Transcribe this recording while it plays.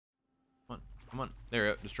Come on. There we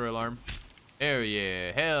go. Destroy alarm. Hell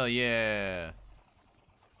yeah. Hell yeah.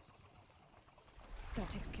 That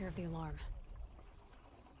takes care of the alarm.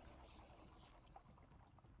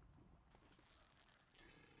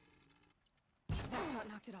 That shot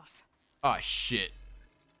knocked it off. Oh, shit.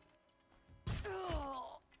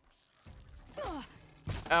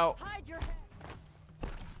 Ow. Hide your head.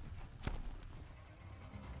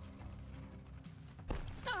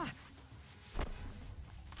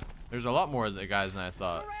 There's a lot more of the guys than I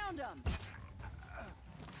thought. Around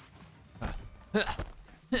them.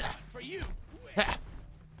 For you.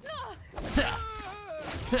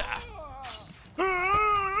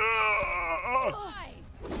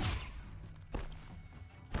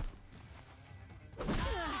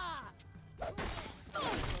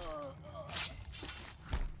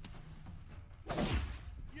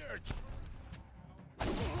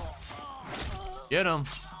 Get him.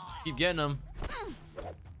 Keep getting him.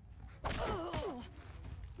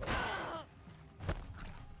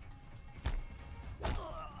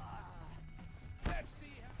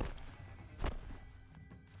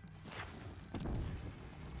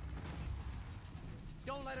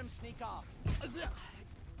 Don't let him sneak off.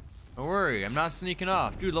 Don't worry, I'm not sneaking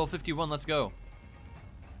off. Dude, level 51, let's go.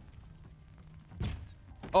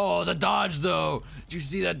 Oh, the dodge though. Did you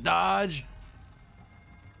see that dodge?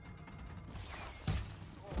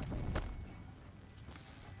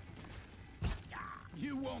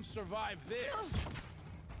 You won't survive this.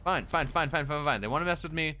 Fine. They want to mess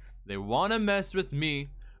with me. They want to mess with me.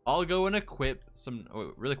 I'll go and equip some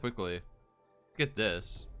really quickly. Let's get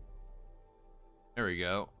this. There we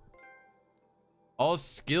go. All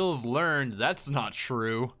skills learned. That's not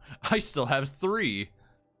true. I still have 3.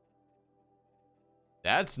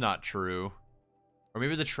 That's not true. Or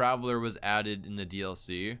maybe the Traveler was added in the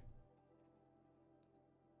DLC.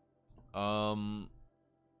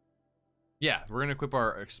 Yeah, we're gonna equip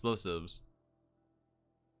our explosives.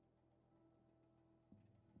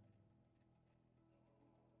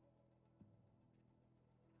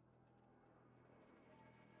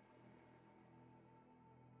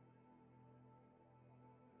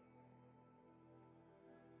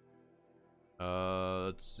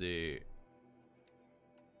 Let's see.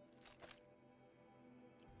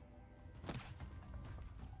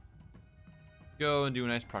 Go and do a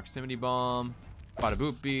nice proximity bomb. Bada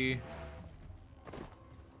boopy.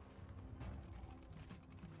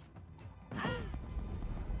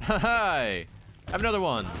 Hi! I have another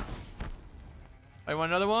one. I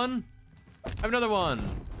want another one? I have another one.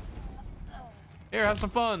 Here, have some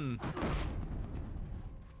fun.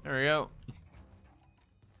 There we go.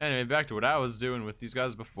 Anyway, back to what I was doing with these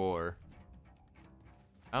guys before.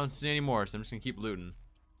 I don't see any more, so I'm just gonna keep looting.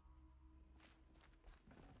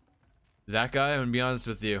 That guy, I'm gonna be honest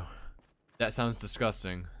with you. That sounds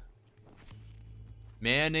disgusting.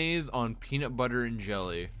 Mayonnaise on peanut butter and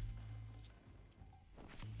jelly.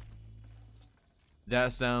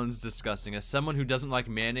 That sounds disgusting. As someone who doesn't like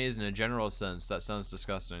mayonnaise in a general sense, that sounds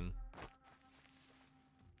disgusting.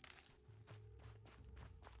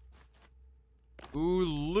 Ooh,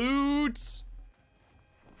 loot!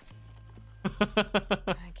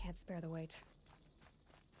 I can't spare the weight.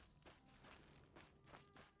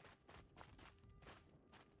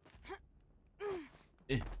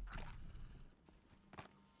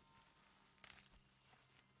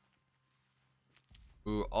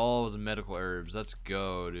 Ooh, all of the medical herbs. Let's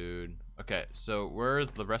go, dude. Okay, so where are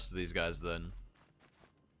the rest of these guys then?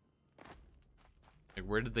 Like,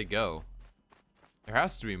 where did they go? There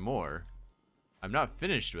has to be more. I'm not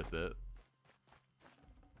finished with it.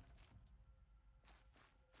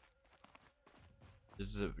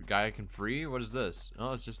 This is a guy I can free? What is this?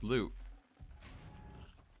 Oh, it's just loot.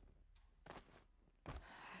 I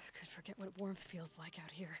could forget what warmth feels like out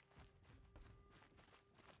here.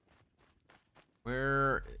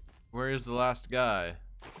 Where is the last guy?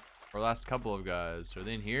 Or last couple of guys? Are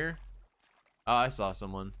they in here? Oh, I saw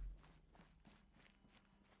someone.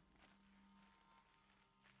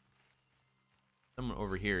 Someone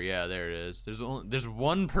over here. Yeah, there it is. There's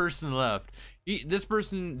one person left. This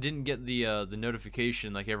person didn't get the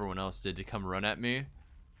notification like everyone else did to come run at me.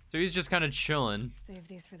 So he's just kind of chilling. Save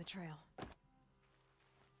these for the trail.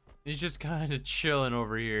 He's just kind of chilling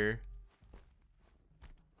over here.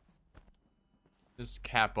 Just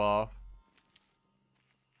cap off.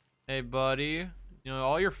 Hey, buddy. You know,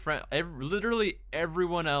 all your friends, literally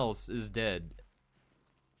everyone else is dead.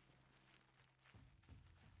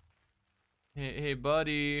 Hey,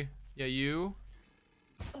 buddy. Yeah, you?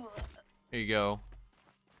 Here you go.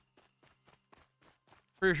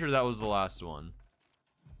 Pretty sure that was the last one.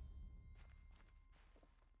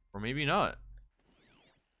 Or maybe not.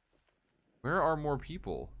 Where are more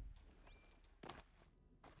people?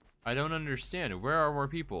 I don't understand. Where are more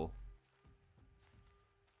people?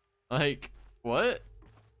 Like, what?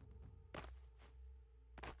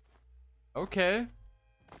 Okay.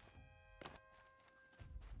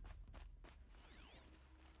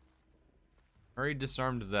 Already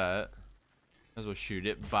disarmed that. Might as well shoot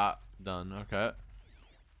it. Bop. Done. Okay.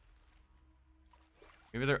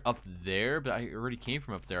 Maybe they're up there, but I already came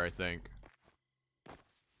from up there, I think.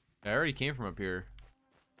 I already came from up here.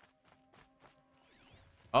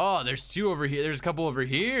 Oh, there's two over here. There's a couple over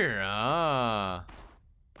here. Ah.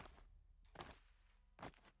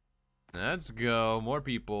 Let's go. More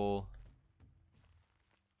people.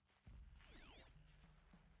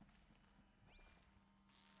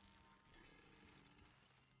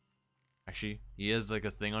 Actually, he has like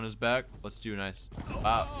a thing on his back. Let's do a nice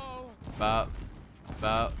bop, bop,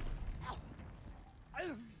 bop,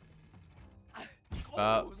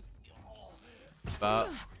 bop, bop,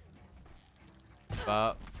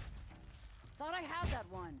 bop. Thought I had that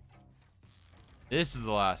one. This is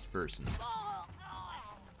the last person,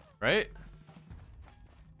 right?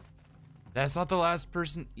 That's not the last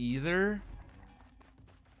person either.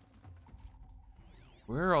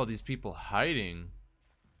 Where are all these people hiding?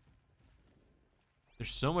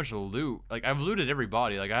 There's so much loot. Like, I've looted every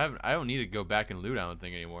body. Like, I don't need to go back and loot, I don't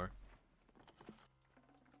think, anymore.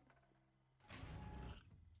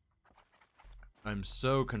 I'm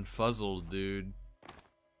so confuzzled, dude.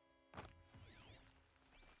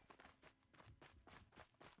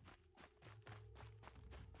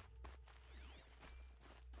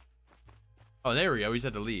 Oh, there we go. We just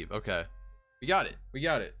had to leave. Okay. We got it. We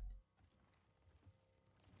got it.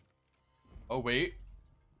 Oh, wait.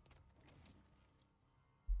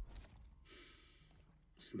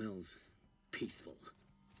 Smells peaceful.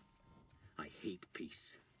 I hate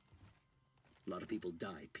peace. A lot of people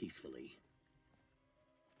die peacefully.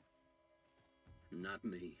 Not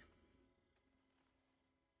me.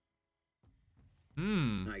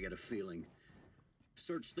 I got a feeling.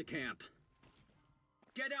 Search the camp.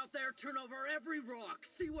 Get out there, turn over every rock,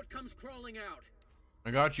 see what comes crawling out.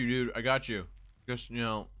 I got you, dude. I got you. Just, you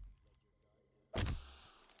know.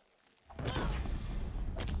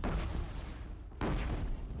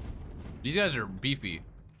 These guys are beefy.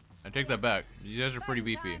 I take that back. These guys are pretty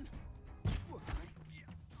beefy.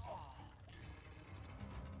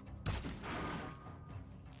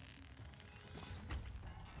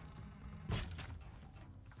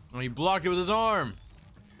 Oh, he blocked it with his arm.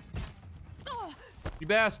 You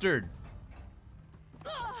bastard.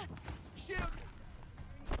 Shoot!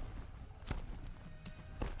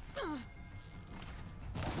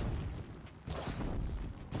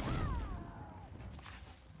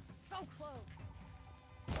 So close.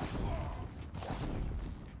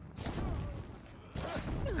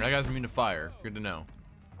 That guy's immune to fire. Good to know.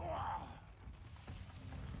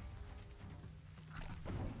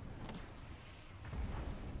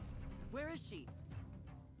 Where is she?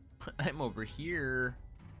 I'm over here.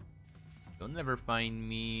 You'll never find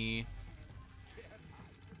me.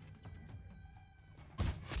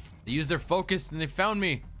 They used their focus and they found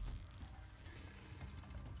me.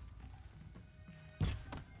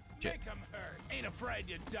 Shit. Make 'em hurt. Ain't afraid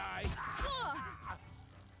you die.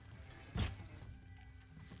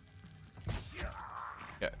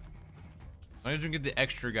 Yeah. As long as we can get the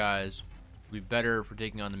extra guys, it'll be better for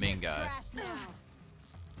taking on the main guy. Trash now.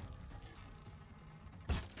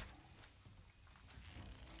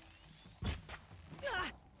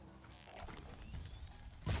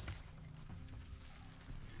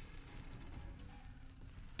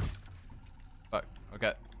 Fuck.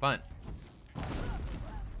 Okay. Fine.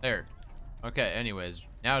 There. Okay. Anyways,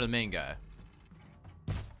 now to the main guy.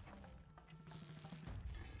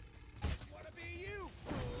 Wanna be you?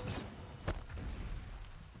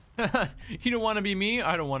 You don't want to be me?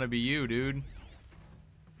 I don't want to be you, dude.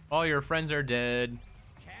 All your friends are dead.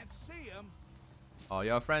 Can't see 'em. All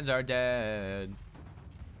your friends are dead.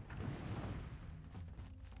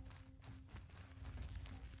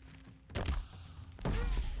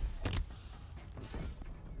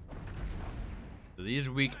 So he's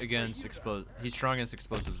weak against he's strong against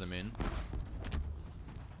explosives, I mean.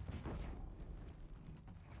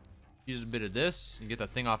 Use a bit of this and get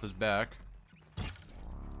that thing off his back.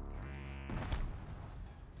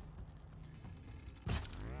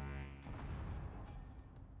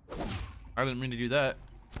 I didn't mean to do that.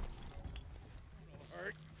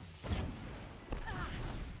 Hurt.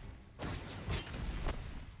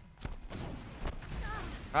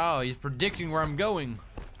 Oh, he's predicting where I'm going.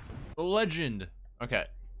 The legend. Okay.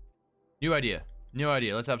 New idea. New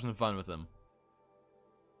idea. Let's have some fun with him.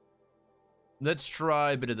 Let's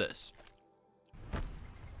try a bit of this.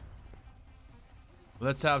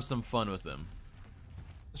 Let's have some fun with him.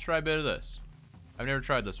 Let's try a bit of this. I've never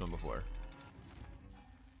tried this one before.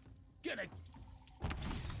 Get it.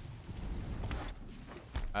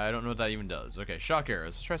 I don't know what that even does. Okay, shock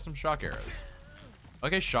arrows. Let's try some shock arrows.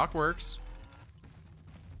 Okay, shock works.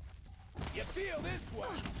 You feel this one?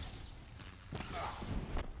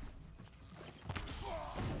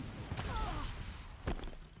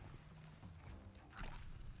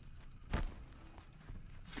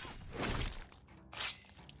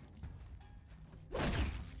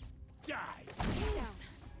 Die.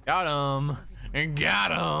 Got him. And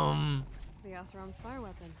got him. The Oseram's fire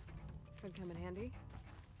weapon. Could come in handy.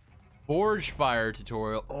 Forge fire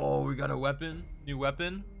tutorial. Oh, we got a weapon. New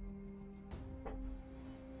weapon.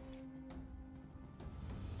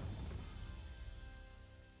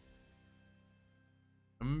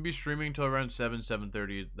 I'm gonna be streaming till around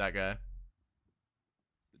 7:30. That guy.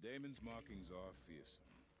 The daemon's markings are fearsome.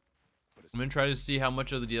 But I'm gonna try to see how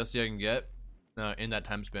much of the DLC I can get in that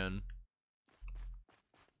time span.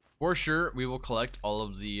 For sure, we will collect all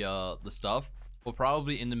of the stuff. We'll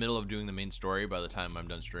probably be in the middle of doing the main story by the time I'm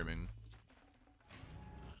done streaming.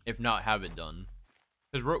 If not, have it done.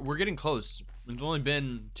 Because we're getting close. It's only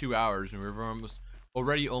been 2 hours and we've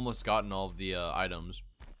already almost gotten all of the items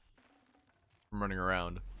from running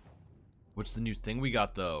around. What's the new thing we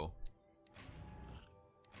got though?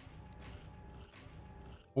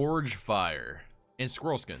 Forge fire and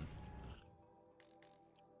squirrel skin.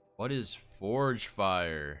 What is forge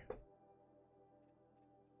fire?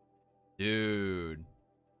 Dude,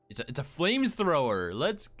 it's a flamethrower.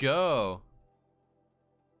 Let's go.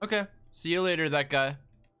 Okay, see you later, that guy.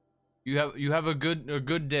 You have a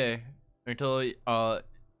good day until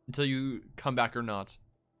you come back or not.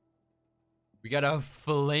 We got a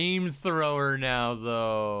flamethrower now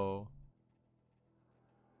though.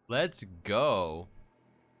 Let's go.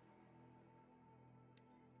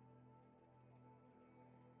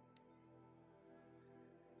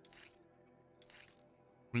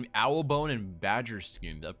 I mean, owl bone and badger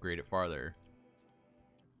skin to upgrade it farther.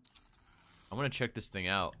 I want to check this thing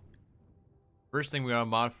out. First thing we're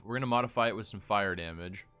gonna modify it with some fire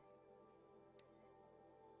damage.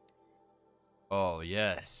 Oh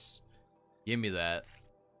yes, give me that.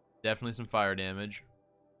 Definitely some fire damage.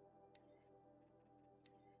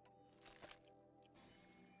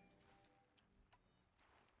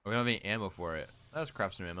 We don't have any ammo for it. Let's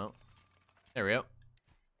craft some ammo. There we go.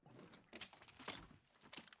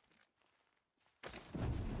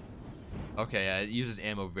 Okay, yeah, it uses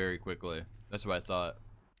ammo very quickly. That's what I thought.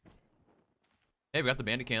 Hey, we got the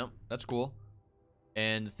bandit camp. That's cool.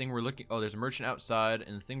 And the thing we're looking... Oh, there's a merchant outside.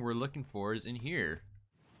 And the thing we're looking for is in here.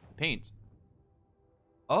 Paint.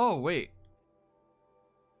 Oh, wait.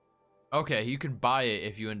 Okay, you can buy it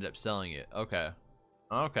if you ended up selling it. Okay.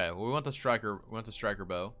 Okay, well, we want the striker. We want the striker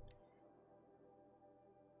bow.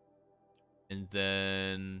 And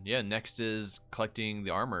then, yeah, next is collecting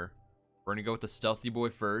the armor. We're gonna go with the stealthy boy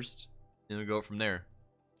first. Then we'll go from there.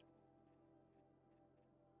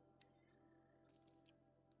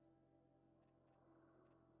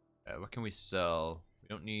 What can we sell? We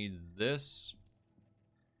don't need this.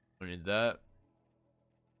 We don't need that.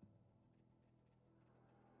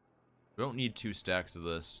 We don't need 2 stacks of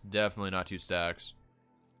this. Definitely not 2 stacks.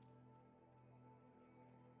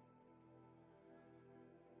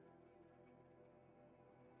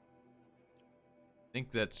 I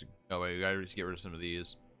think that's... Oh wait, we gotta just get rid of some of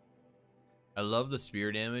these. I love the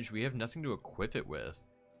spear damage. We have nothing to equip it with.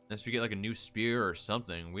 Unless we get like a new spear or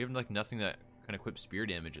something. We have like nothing that can equip spear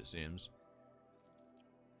damage, it seems.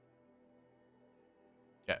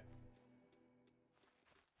 Okay.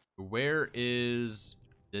 Where is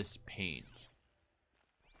this paint?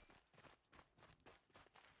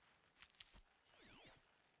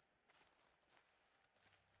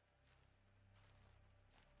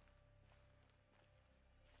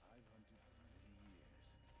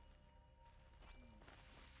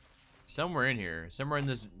 Somewhere in here. Somewhere in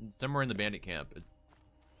the bandit camp.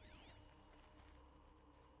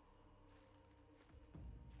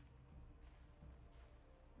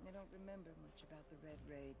 I don't remember much about the Red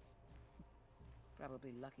Raids.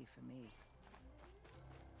 Probably lucky for me.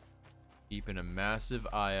 Keeping a massive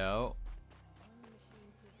eye out.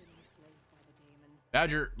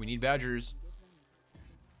 Badger! We need badgers.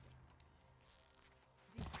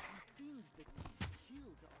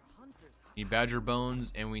 Need badger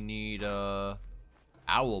bones and we need owl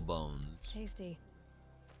bones. Tasty.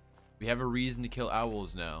 We have a reason to kill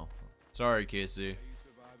owls now. Sorry, Casey.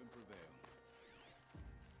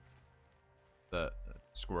 The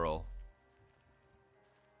squirrel.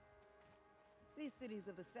 These cities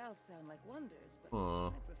of the south sound like wonders, but Aw.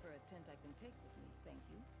 I prefer a tent I can take with me, thank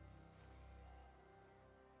you.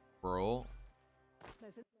 Bro.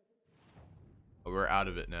 Pleasant. Oh, we're out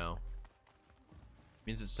of it now.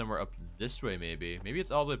 Means it's somewhere up this way, maybe. Maybe it's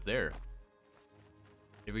all the way up there.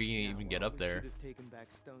 Maybe we can even get up there. We should have taken back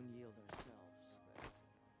Stone Yield ourselves.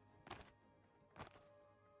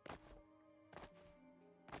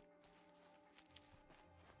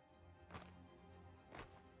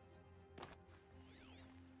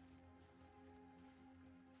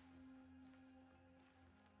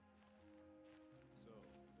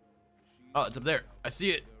 Oh, it's up there. I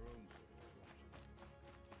see it.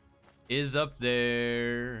 Is up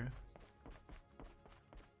there.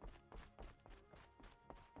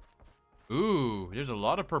 Ooh, there's a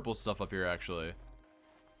lot of purple stuff up here, actually.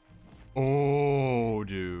 Oh,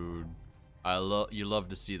 dude. You love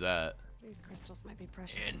to see that. These crystals might be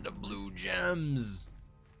precious. And to the someone. blue gems.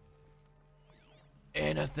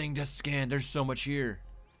 And a thing to scan. There's so much here.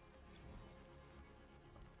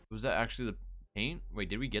 Was that actually the paint? Wait,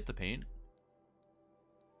 did we get the paint?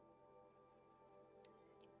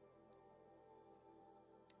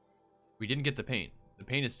 We didn't get the paint. The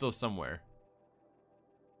paint is still somewhere.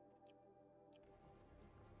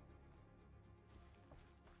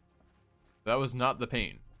 That was not the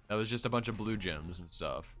paint. That was just a bunch of blue gems and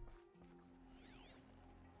stuff.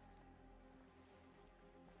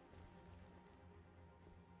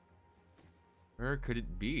 Where could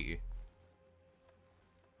it be?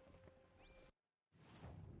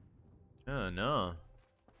 Oh, no.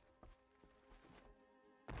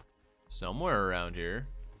 Somewhere around here.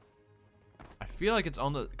 I feel like it's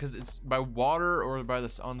on the, because it's by water or by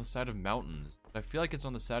this on the side of mountains. I feel like it's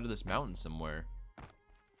on the side of this mountain somewhere.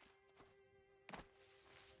 I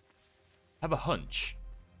have a hunch.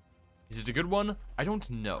 Is it a good one? I don't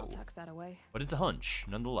know. I'll tuck that away. But it's a hunch,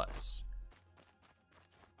 nonetheless.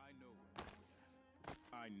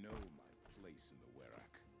 I know my place in the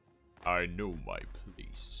Werak. I know my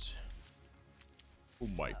place. Oh,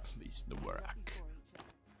 my place in the Werak.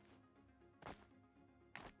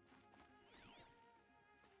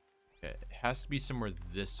 Okay, it has to be somewhere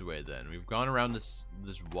this way then. We've gone around this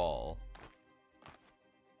wall.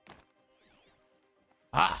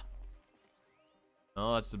 Ah!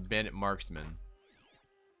 Oh, that's the bandit marksman.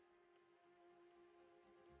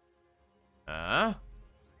 Ah?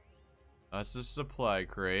 That's a supply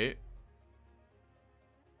crate.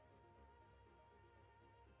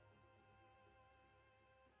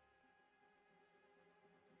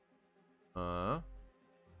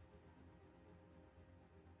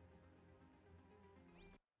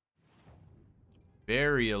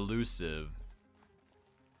 Very elusive.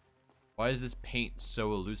 Why is this paint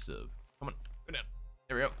so elusive? Come on, go down.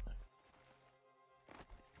 There we go.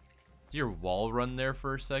 See your wall run there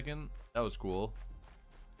for a second? That was cool.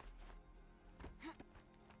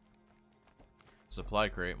 Supply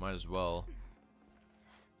crate, might as well.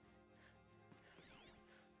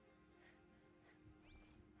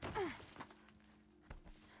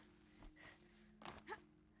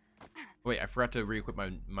 Wait, I forgot to re-equip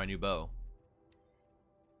my new bow.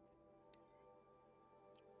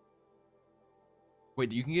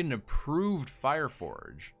 Wait, you can get an approved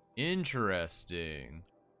Fireforge. Interesting.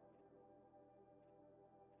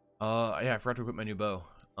 Yeah, I forgot to equip my new bow.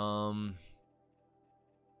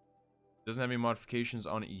 Doesn't have any modifications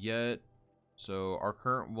on it yet. So our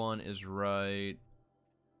current one is right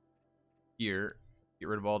here. Get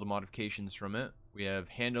rid of all the modifications from it. We have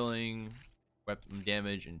handling, weapon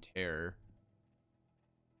damage, and tear.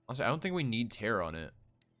 Honestly, I don't think we need tear on it.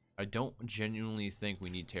 I don't genuinely think we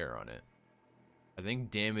need tear on it. I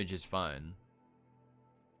think damage is fine.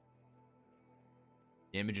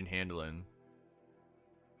 Damage and handling.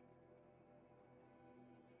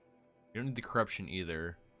 You don't need the corruption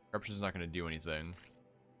either. Corruption's not going to do anything.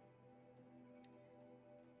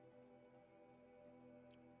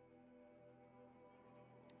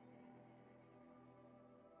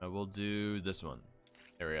 We'll do this one.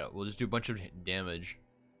 There we go. We'll just do a bunch of damage.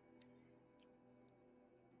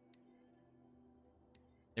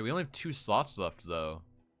 Yeah, we only have 2 slots left, though.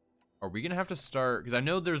 Are we gonna have to start? Because I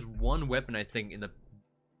know there's one weapon, I think, in the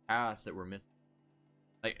past that we're missing.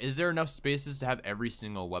 Like, is there enough spaces to have every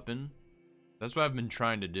single weapon? That's what I've been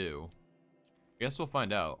trying to do. I guess we'll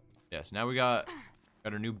find out. Yes, now we got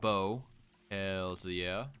our new bow. Hell to the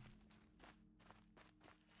yeah.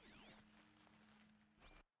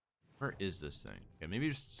 Where is this thing? Okay, maybe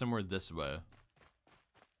just somewhere this way.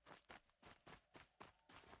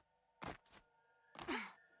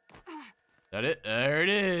 That it? There it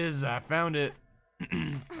is. I found it.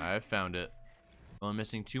 I found it. Well, I'm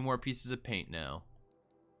missing 2 more pieces of paint now.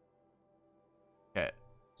 Okay,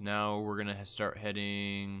 so now we're gonna start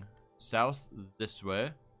heading south this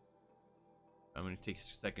way. I'm gonna take a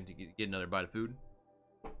second to get another bite of food.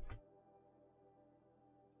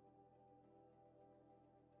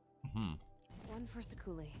 One for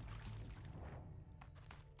Sakuli.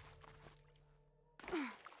 Steady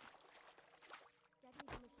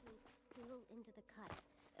the machine still into the cut,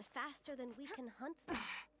 faster than we can hunt them.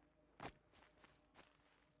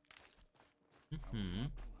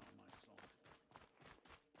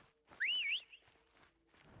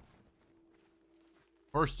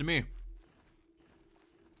 Horse to me.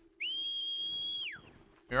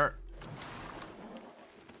 Here.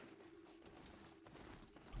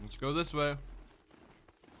 Let's go this way.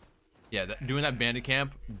 Yeah, doing that bandit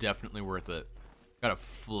camp, definitely worth it. Got a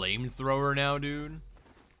flamethrower now, dude.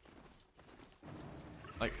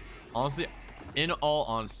 Like, honestly, in all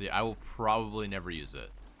honesty, I will probably never use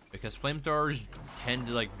it. Because flamethrowers tend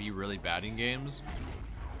to, like, be really bad in games.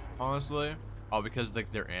 Honestly. All because,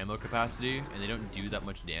 like, their ammo capacity, and they don't do that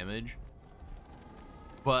much damage.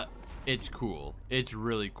 But, it's cool. It's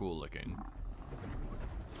really cool looking.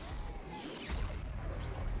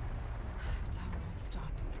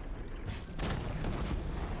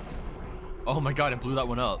 Oh my god, I blew that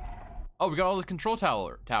one up. Oh, we got all the control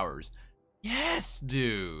towers. Yes,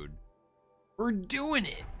 dude. We're doing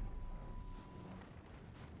it.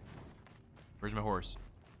 Where's my horse?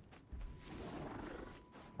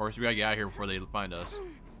 Horse, we gotta get out of here before they find us.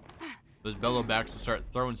 Those bellowbacks will start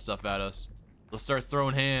throwing stuff at us. They'll start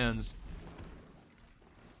throwing hands.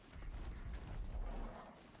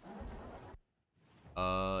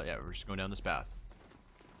 Yeah, we're just going down this path.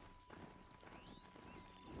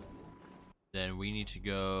 Then we need to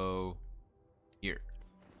go here.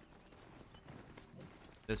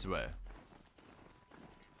 This way.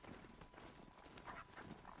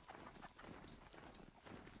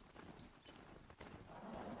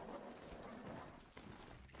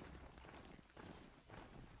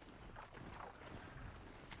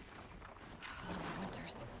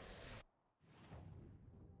 Winters.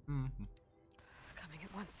 Coming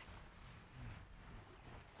at once.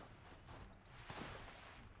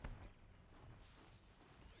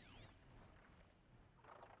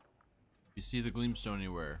 You see the gleamstone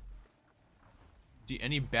anywhere? See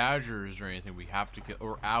any badgers or anything, we have to kill,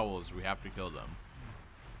 or owls, we have to kill them.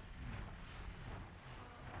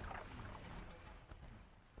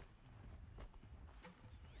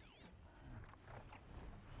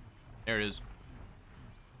 There it is.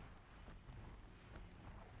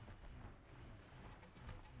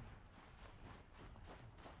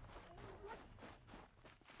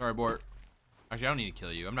 Sorry, Boar. Actually, I don't need to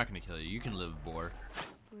kill you. I'm not gonna kill you. You can live, Boar.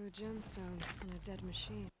 Blue gemstones in a dead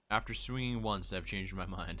machine. After swinging once, I've changed my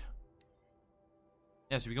mind.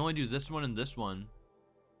 Yeah, so we can only do this one and this one.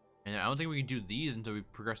 And I don't think we can do these until we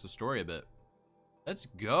progress the story a bit. Let's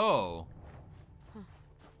go.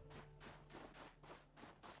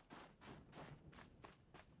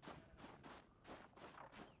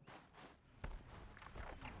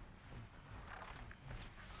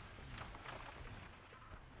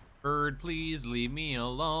 Bird, please leave me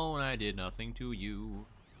alone. I did nothing to you.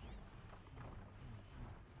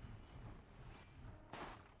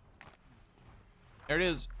 There it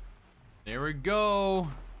is. There we go.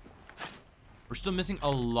 We're still missing a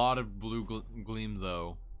lot of blue gleam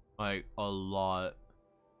though. Like, a lot.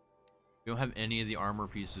 We don't have any of the armor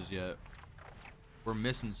pieces yet. We're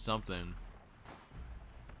missing something.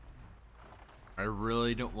 I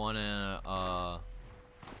really don't want to,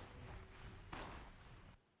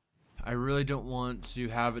 I really don't want to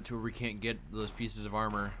have it to where we can't get those pieces of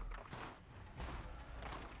armor.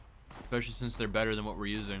 Especially since they're better than what we're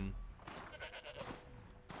using.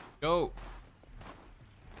 Go!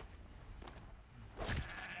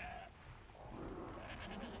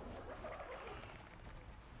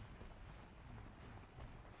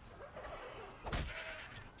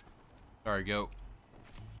 Sorry, goat.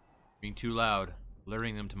 Being too loud,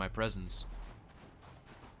 luring them to my presence.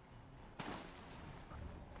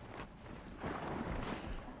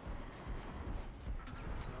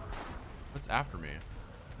 What's after me?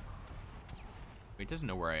 Wait, it doesn't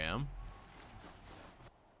know where I am.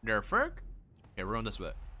 Der frick? Okay, we're on this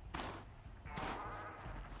way. I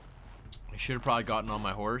should have probably gotten on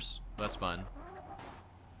my horse. That's fine.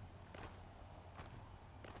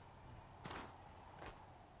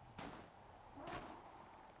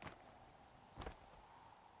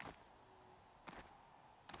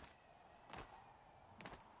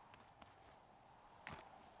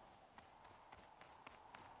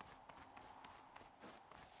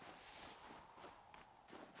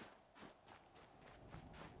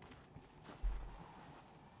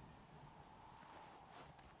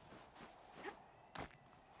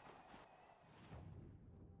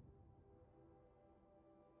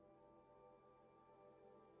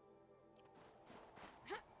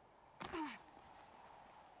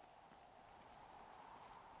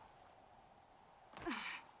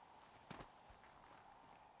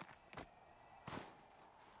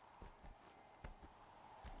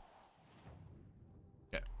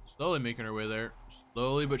 Slowly making our way there.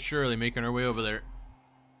 Slowly but surely making our way over there.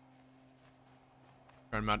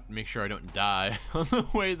 Trying to make sure I don't die on the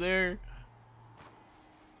way there.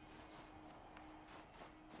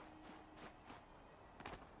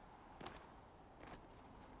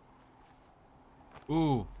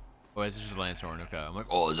 Ooh. Oh, it's just a Lancehorn. Okay. I'm like,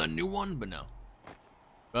 oh, is that a new one? But no.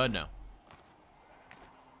 But no.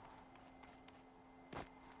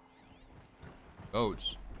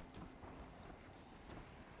 Goats.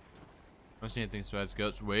 I don't see anything besides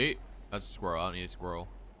goats. Wait. That's a squirrel. I don't need a squirrel.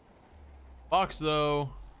 Fox, though.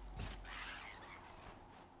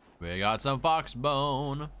 We got some fox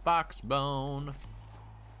bone. Fox bone.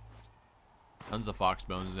 Tons of fox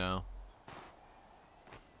bones now.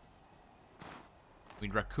 We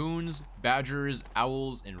need raccoons, badgers,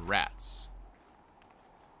 owls, and rats.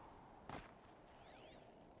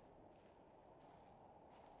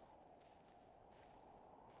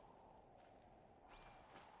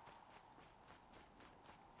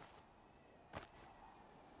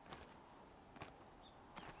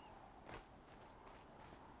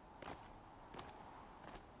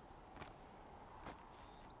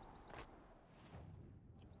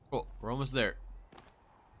 Cool, we're almost there.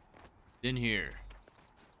 In here.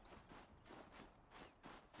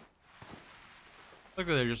 Look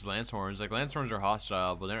like they're just Lancehorns. Like, Lancehorns are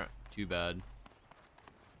hostile, but they're not too bad.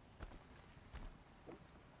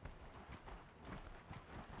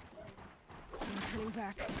 I'm turning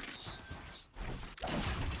back.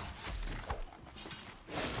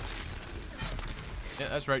 Yeah,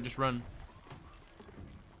 that's right, just run.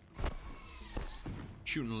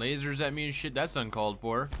 Shooting lasers at me and shit, that's uncalled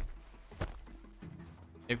for.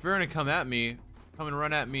 If you're gonna come at me, come and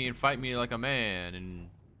run at me and fight me like a man in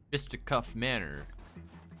fisticuff manner.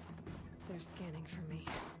 They're scanning for me.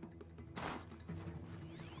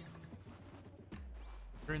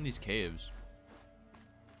 We're in these caves.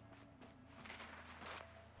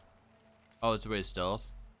 Oh, it's a way of stealth.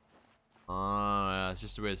 Oh, yeah, it's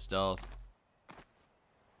just a way of stealth.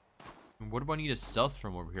 What do I need a stealth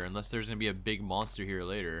from over here? Unless there's gonna be a big monster here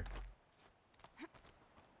later.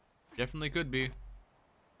 Definitely could be.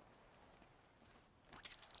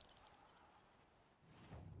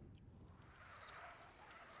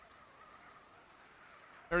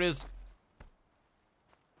 There it is.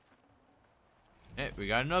 Hey, we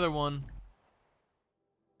got another one.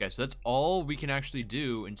 Okay, so that's all we can actually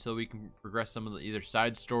do until we can progress some of the either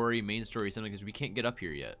side story, main story, something, because we can't get up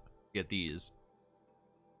here yet. Get these.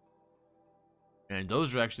 And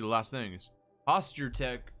those are actually the last things. Posture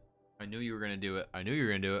tech. I knew you were gonna do it. I knew you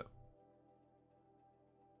were gonna do it.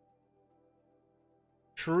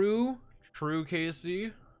 True, Casey.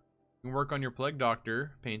 You can work on your Plague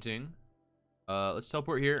Doctor painting. Let's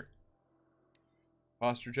teleport here.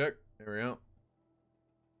 Posture check. There we go.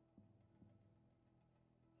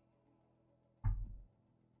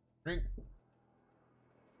 Drink.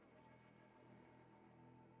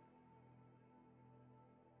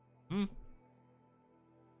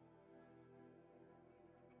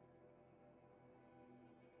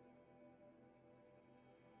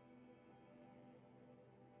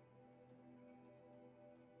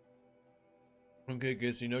 Okay,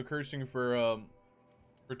 Casey, no cursing for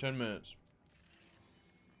 10 minutes.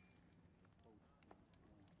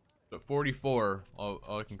 So 44,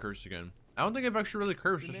 I can curse again. I don't think I've actually really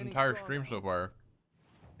cursed this entire stream so far.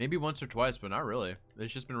 Maybe once or twice, but not really.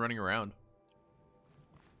 It's just been running around.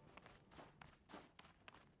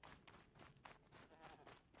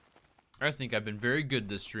 I think I've been very good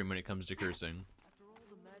this stream when it comes to cursing. After all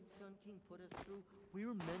the Mad Sun King put us through, we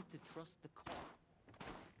were meant to trust the car.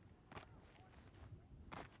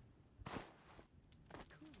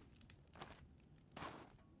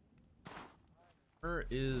 Where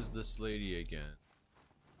is this lady again?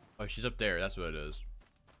 Oh, she's up there. That's what it is.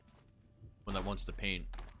 One that wants to paint.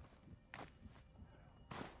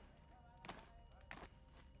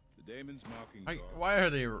 The Daemon's marking guard Why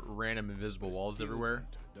are there random invisible walls everywhere?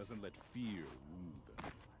 doesn't let fear rule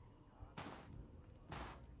them.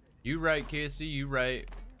 You right, Casey. You right.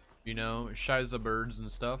 You know, shies the birds and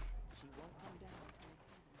stuff.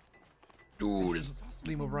 Dude, it's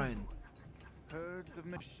Liam O'Brien. Herds of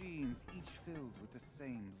machines, each filled with the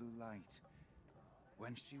same blue light.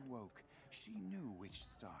 When she woke, she knew which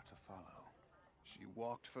star to follow. She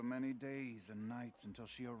walked for many days and nights until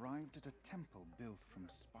she arrived at a temple built from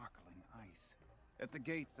sparkling ice. At the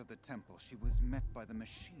gates of the temple, she was met by the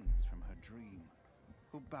machines from her dream,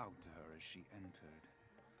 who bowed to her as she entered.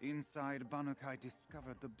 Inside, Banukai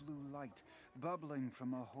discovered the blue light bubbling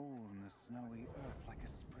from a hole in the snowy earth like a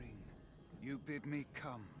spring. "You bid me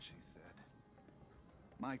come," she said.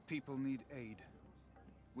 "My people need aid.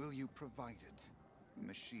 Will you provide it? The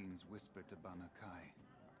machines whispered to Banu-Kai.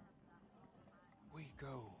 We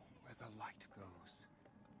go where the light goes,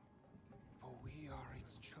 for we are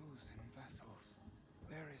its chosen vessels.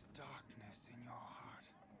 There is darkness in your heart.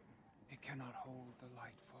 It cannot hold the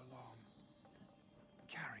light for long.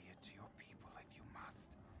 Carry it to your people if you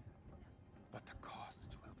must, but the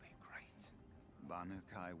cost will be great.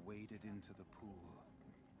 Banu-Kai waded into the pool.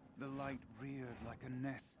 The light reared like a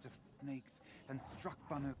nest of snakes and struck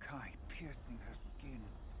Banu-Kai, piercing her skin,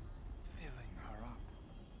 filling her up.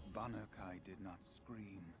 Banu-Kai did not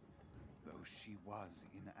scream, though she was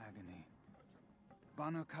in agony.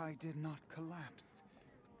 Banu-Kai did not collapse,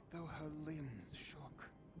 though her limbs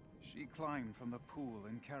shook. She climbed from the pool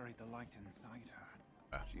and carried the light inside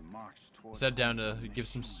her. She marched toward. Sat down to give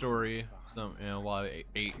some story, while I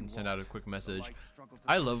ate and sent out a quick message.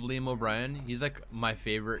 I love Liam O'Brien. He's like my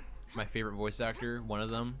favorite voice actor. One of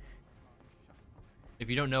them. If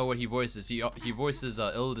you don't know what he voices, he voices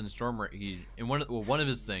Illidan Stormrage. One of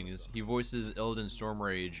his things, he voices Illidan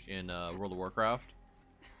Stormrage in World of Warcraft.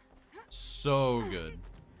 So good.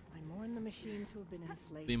 I mourn the machines who have been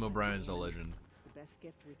enslaved. Liam O'Brien's a legend. The best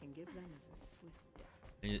gift we can give them is a swift death.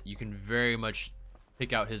 And you can very much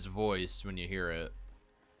pick out his voice when you hear it.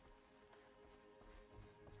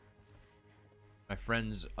 My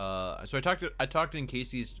friends, so I talked in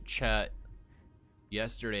Casey's chat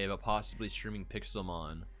yesterday about possibly streaming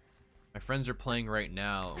Pixelmon. My friends are playing right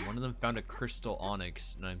now, and one of them found a crystal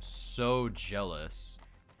onyx, and I'm so jealous.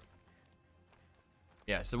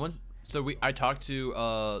 Yeah, I talked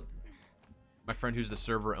to my friend who's the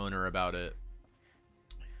server owner about it,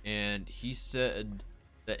 and he said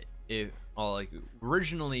that if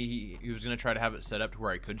originally he was gonna try to have it set up to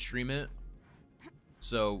where I could stream it,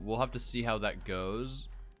 so we'll have to see how that goes.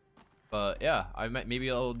 But yeah, maybe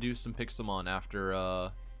I'll do some Pixelmon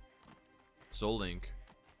after Soul Link.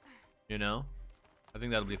 You know, I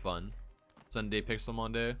think that'll be fun. Sunday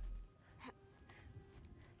Pixelmon day.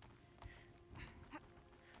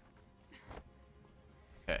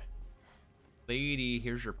 Okay, lady,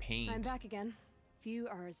 here's your paint. I'm back again. Few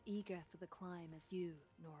are as eager for the climb as you,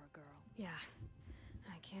 Nora girl. Yeah,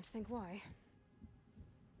 I can't think why.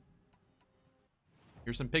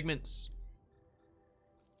 Here's some pigments.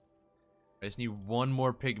 I just need one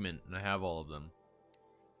more pigment, and I have all of them.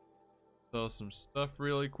 Sell some stuff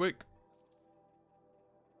really quick.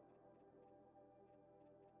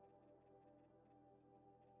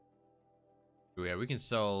 Oh, yeah, we can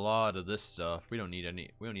sell a lot of this stuff. We don't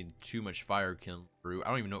need too much fire kiln root. I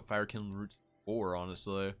don't even know what fire kiln root's for,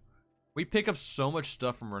 honestly. We pick up so much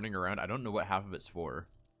stuff from running around. I don't know what half of it's for.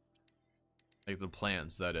 Like the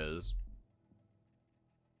plants, that is.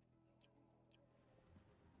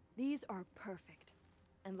 These are perfect.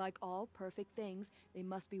 And like all perfect things, they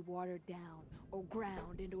must be watered down or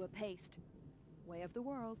ground into a paste. Way of the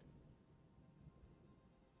world.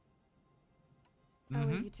 I'll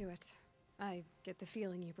leave you to it. I get the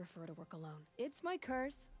feeling you prefer to work alone. It's my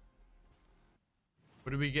curse.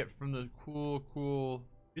 What do we get from the cool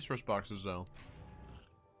resource boxes, though?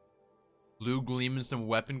 Blue gleam and some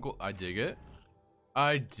weapon gold. I dig it.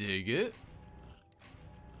 I dig it.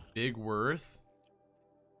 Big worth.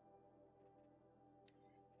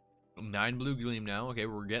 9 blue gleam now. Okay,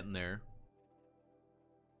 we're getting there.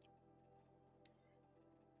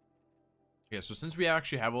 Okay, so since we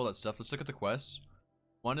actually have all that stuff, let's look at the quests.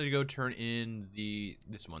 Wanted to go turn in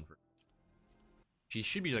this one first. She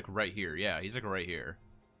should be like right here. Yeah, he's like right here.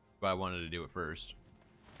 But I wanted to do it first.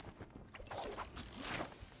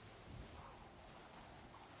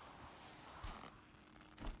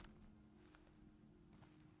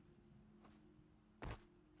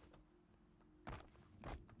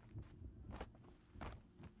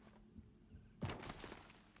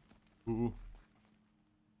 Ooh.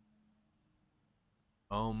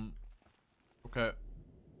 Okay.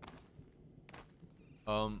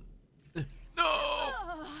 No!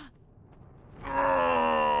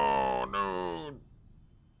 Oh, no.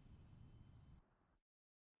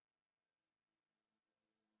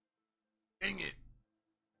 Dang it.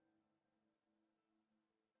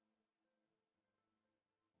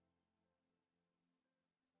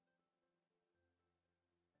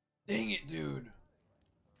 Dang it, dude.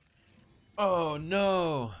 Oh,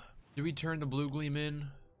 no. Did we turn the blue gleam in?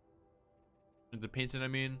 The paints in, I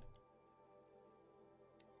mean?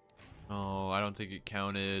 Oh, I don't think it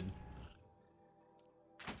counted.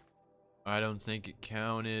 I don't think it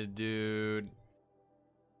counted, dude.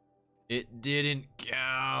 It didn't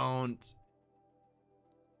count.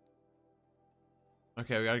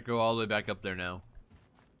 Okay, we gotta go all the way back up there now.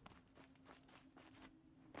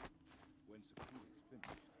 When Sophia is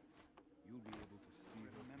finished, you'll be able to see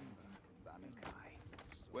her. Remember, Banu-Kai,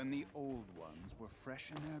 when the old ones were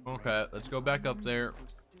fresh in their Okay, graves let's and go back up there, memories were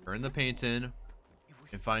still turn the paint in,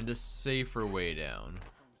 and find a safer way down.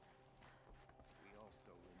 We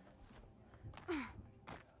also remember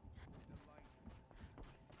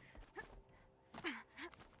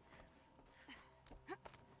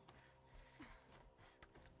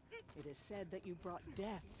It is said that you brought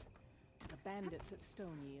death to the bandits at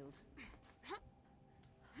Stoneyield.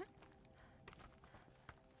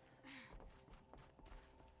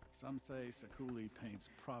 Some say Sakuli paints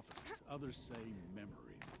prophecies, others say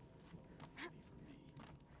memories.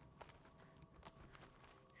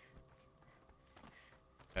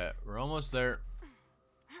 Okay, we're almost there.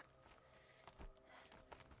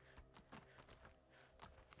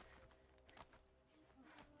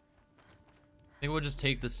 I think we'll just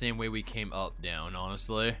take the same way we came up down,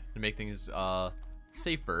 honestly, to make things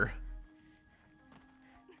safer.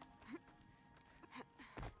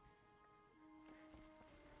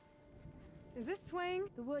 Is this swaying?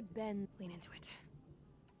 The wood bend. Lean into it.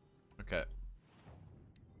 Okay.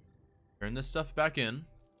 Turn this stuff back in.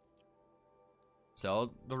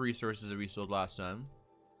 Sell the resources that we sold last time.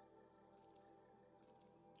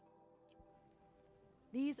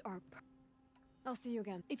 These are. I'll see you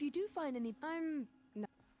again. If you do find any, I'm not.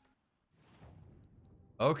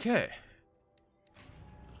 Okay.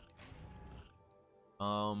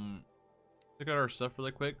 Check out our stuff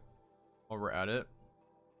really quick while we're at it.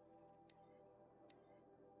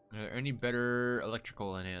 Are there any better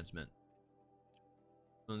electrical enhancement?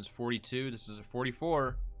 This one's 42. This is a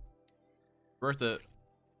 44. Worth it.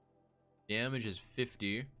 Damage is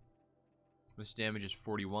 50. This damage is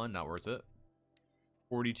 41. Not worth it.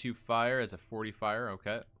 42 fire. That's a 40 fire.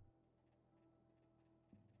 Okay.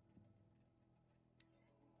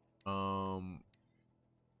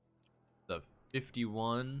 The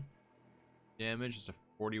 51 damage is a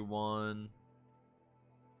 41.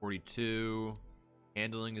 42.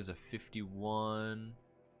 Handling is a 51.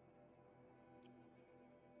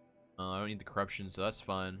 I don't need the corruption, so that's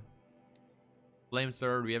fine.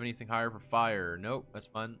 Flamethrower, do we have anything higher for fire? Nope, that's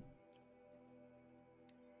fine.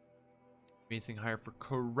 Anything higher for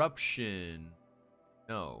corruption?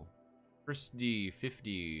 No. First D,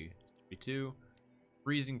 50. 52.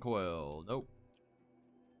 Freezing coil, nope.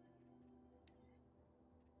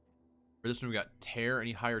 For this one, we got tear.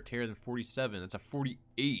 Any higher tear than 47? That's a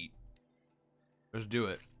 48. Let's do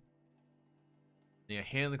it. Yeah,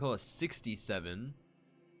 handling coil is 67.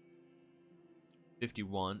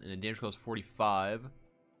 51. And then damage coil is 45.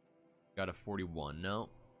 Got a 41. No.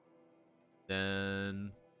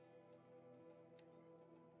 Then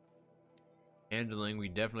handling, we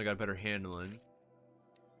definitely got better handling.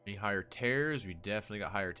 Any higher tears? We definitely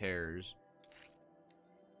got higher tears.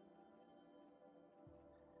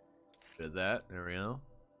 Bit of that. There we go.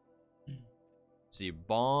 See,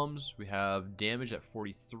 bombs, we have damage at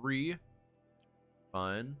 43.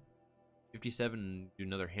 Fine. 57, do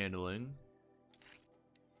another handling.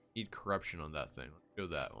 Need corruption on that thing. Let's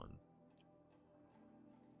go that one.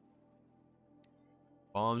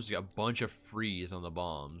 Bombs, you got a bunch of freeze on the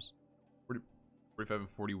bombs. 45 and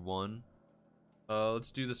 41.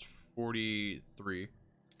 Let's do this 43.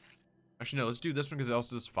 Actually, no, let's do this one because it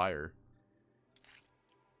also does fire.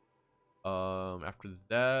 After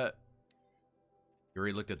that, we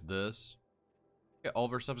already looked at this. Yeah, all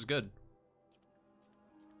of our stuff is good.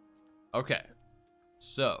 Okay.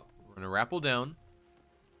 So, we're gonna rappel down.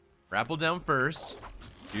 Rappel down first.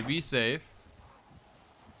 To be safe.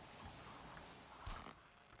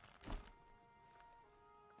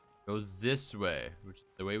 Go this way, which is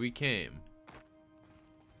the way we came.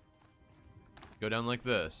 Go down like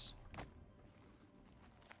this.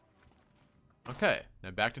 Okay,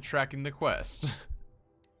 now back to tracking the quest.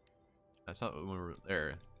 That's not the one we're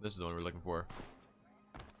there. This is the one we're looking for.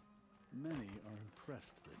 Many are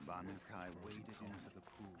impressed that Banukai waded into the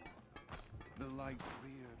pool. The light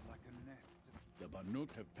reared like a nest of... the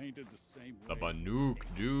Banuk have painted the same The way. Banuk,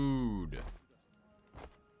 dude.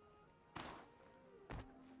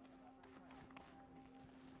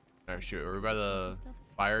 Alright, shoot. Are we by the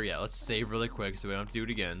fire? Yeah, let's save really quick so we don't have to do it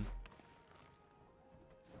again.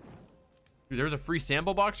 Dude, there was a free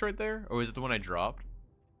sample box right there? Or is it the one I dropped?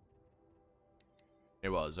 It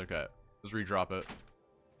was, okay. Let's redrop it.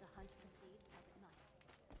 The hunt proceeds as it must.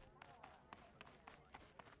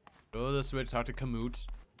 Go this way to talk to Kamut.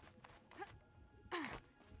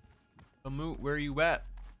 Kamut, where are you at?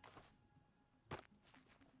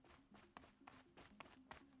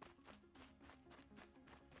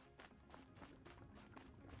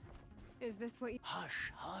 Is this what you...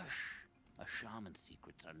 Hush, hush. A shaman's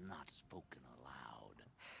secrets are not spoken aloud.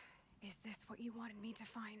 Is this what you wanted me to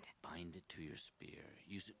find? Bind it to your spear.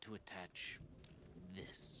 Use it to attach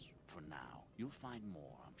this for now. You'll find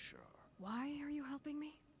more, I'm sure. Why are you helping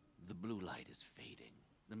me? The blue light is fading.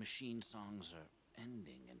 The machine songs are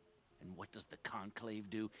ending, and what does the Conclave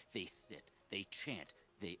do? They sit, they chant,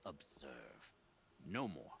 they observe. No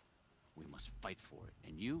more. We must fight for it,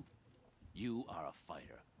 and you are a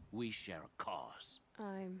fighter. We share a cause.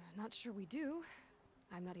 I'm not sure we do.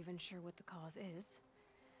 I'm not even sure what the cause is.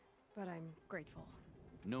 But I'm grateful.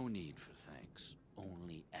 No need for thanks,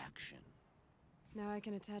 only action. Now I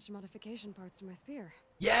can attach modification parts to my spear.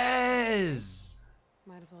 Yes!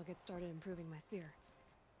 Might as well get started improving my spear.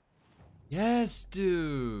 Yes,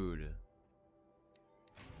 dude.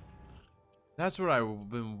 That's what I've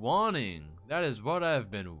been wanting. That is what I've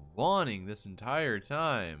been wanting this entire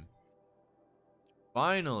time.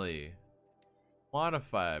 Finally.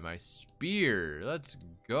 Modify my spear. Let's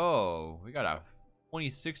go. We got a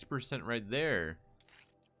 26% right there.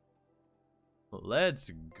 Let's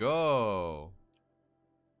go.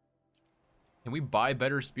 Can we buy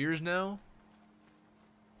better spears now?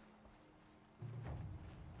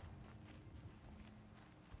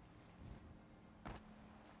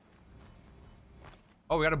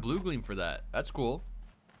 Oh, we got a blue gleam for that. That's cool.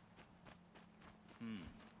 Not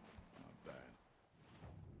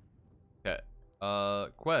bad.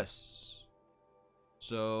 Okay. Quests.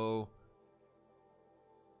 So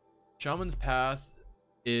Shaman's Path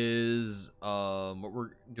is what we're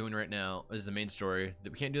doing right now is the main story.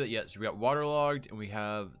 We can't do that yet. So we got Waterlogged and we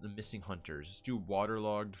have the Missing Hunters. Let's do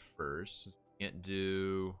Waterlogged first. Can't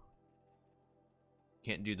do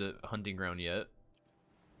the hunting ground yet.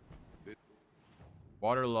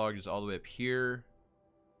 Waterlogged is all the way up here.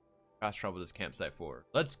 Fast travel to this campsite for.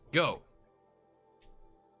 Let's go.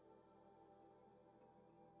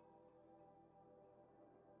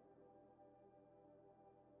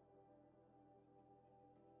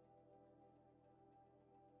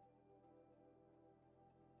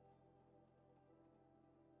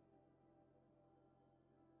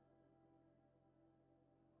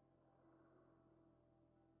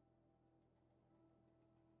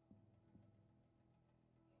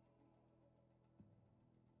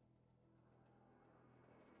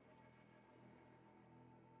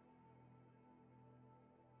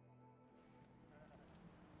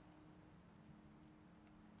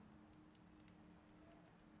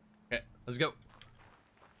 Okay, let's go.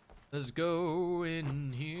 Let's go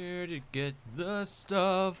in here to get the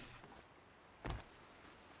stuff.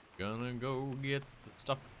 Gonna go get the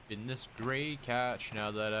stuff in this gray cache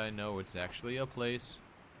now that I know it's actually a place.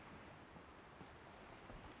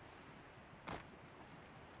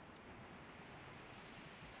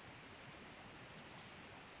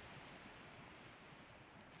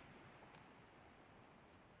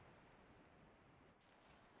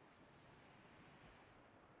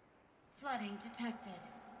 Flooding detected.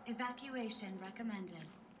 Evacuation recommended.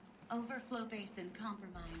 Overflow basin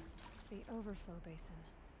compromised. The overflow basin.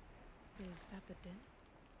 Is that the den?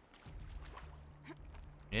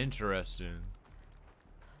 Interesting.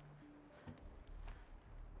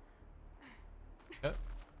 Yep.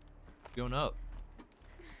 Going up.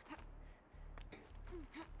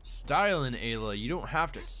 Styling, Ayla. You don't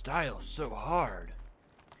have to style so hard.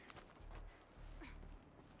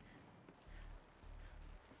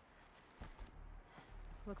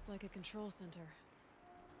 Looks like a control center.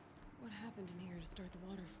 What happened in here to start the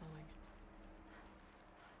water flowing?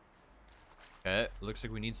 Okay, looks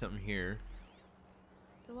like we need something here.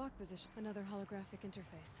 The lock position. Another holographic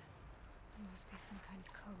interface. There must be some kind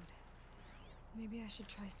of code. Maybe I should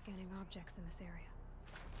try scanning objects in this area.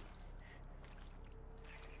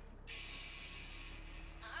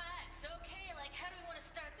 Alright, so okay, like how do we want to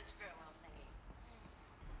start this farewell thingy?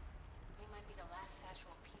 We might be the last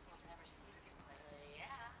actual people to ever see this place.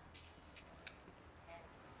 Yeah. And,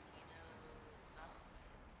 you know, so.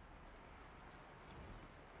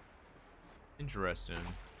 Interesting.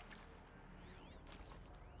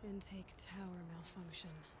 Intake tower malfunction.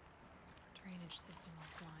 Drainage system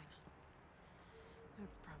offline.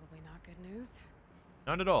 That's probably not good news.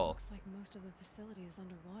 Not at all. Looks like most of the facility is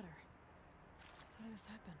underwater. How did this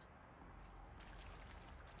happen?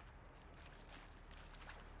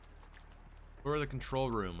 Where the control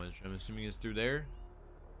room, which I'm assuming is through there.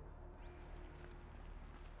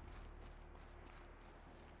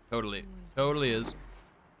 Totally. Totally is.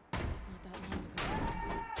 Not that long ago.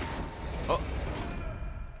 Oh.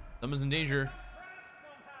 Someone's in danger.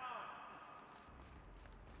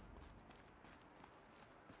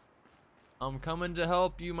 I'm coming to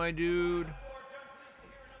help you, my dude.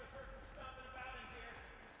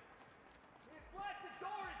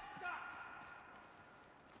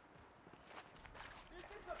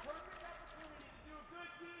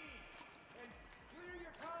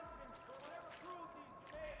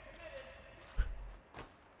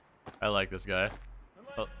 I like this guy.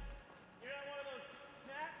 Oh. You're not one of those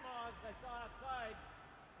snack moths I saw outside,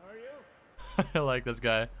 are you? I like this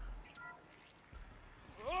guy.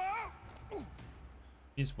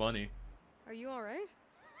 He's funny. Are you all right?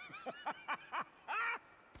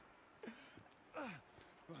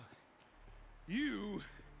 You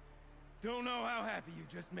don't know how happy you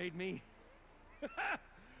just made me.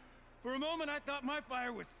 For a moment, I thought my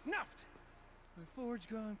fire was snuffed. My forge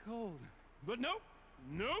gone cold. But nope,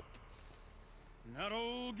 nope. Not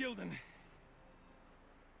old Gildan.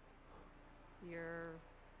 You're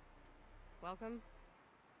welcome.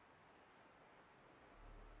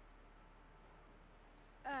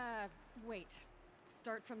 Wait.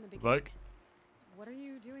 Start from the beginning. Like? What are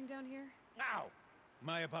you doing down here? Ow!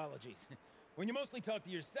 My apologies. When you mostly talk to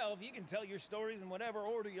yourself, you can tell your stories in whatever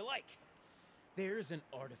order you like. There's an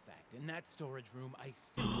artifact in that storage room I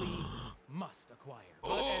simply must acquire.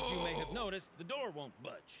 But as you may have noticed, the door won't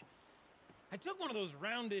budge. I took one of those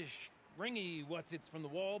roundish, ringy what's-its from the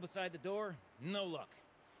wall beside the door. No luck.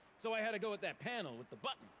 So I had to go with that panel with the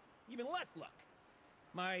button. Even less luck.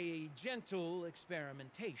 My gentle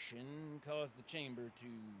experimentation caused the chamber to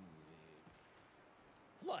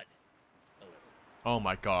flood a little. Oh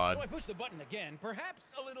my god. So I pushed the button again, perhaps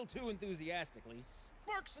a little too enthusiastically.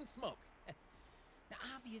 Sparks and smoke. Now,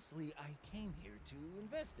 obviously, I came here to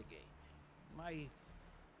investigate. My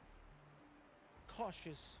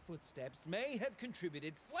cautious footsteps may have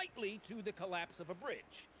contributed slightly to the collapse of a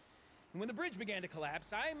bridge. And when the bridge began to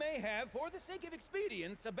collapse, I may have, for the sake of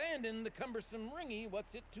expedience, abandoned the cumbersome ringy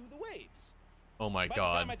what's-it to the waves. Oh my By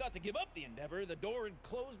god. the time I thought to give up the endeavor, the door had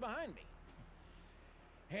closed behind me.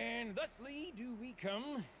 And thusly do we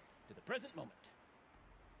come to the present moment.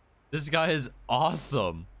 This guy is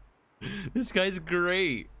awesome. This guy's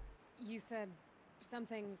great. You said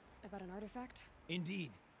something about an artifact?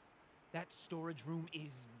 Indeed. That storage room is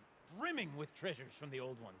brimming with treasures from the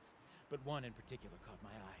old ones, but one in particular caught my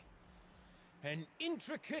eye. An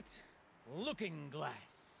intricate looking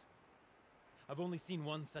glass. I've only seen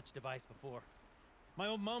one such device before. My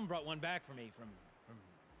old mom brought one back for me from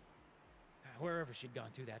wherever she'd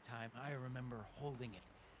gone to that time. I remember holding it,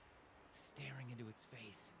 staring into its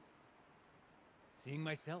face, seeing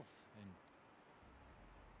myself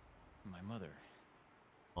and my mother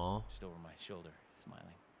just over my shoulder,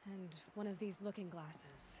 smiling. And one of these looking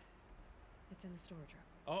glasses. It's in the storage room.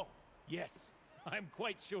 Oh, yes. I'm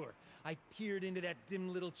quite sure. I peered into that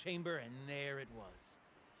dim little chamber, and there it was.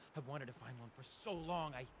 I've wanted to find one for so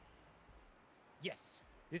long. Yes,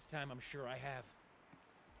 this time I'm sure I have.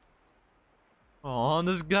 Oh,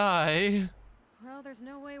 this guy. Well, there's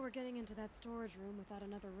no way we're getting into that storage room without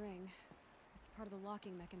another ring. It's part of the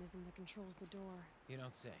locking mechanism that controls the door. You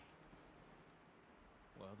don't say.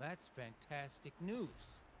 Well, that's fantastic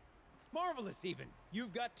news. Marvelous, even.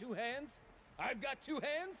 You've got two hands. I've got two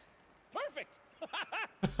hands. Perfect.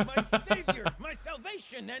 My savior, my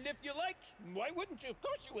salvation, and if you like, why wouldn't you? Of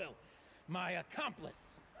course you will. My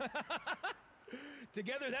accomplice.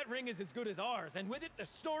 Together, that ring is as good as ours, and with it, the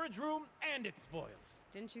storage room and its spoils.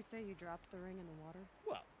 Didn't you say you dropped the ring in the water?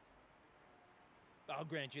 Well, I'll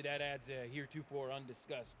grant you that adds a heretofore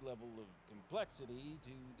undiscussed level of complexity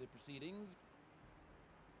to the proceedings.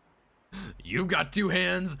 You've got two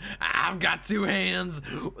hands. I've got two hands.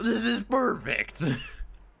 This is perfect.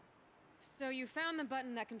 So you found the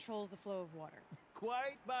button that controls the flow of water.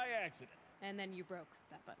 Quite by accident. And then you broke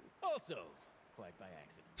that button. Also, quite by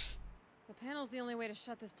accident. The panel's the only way to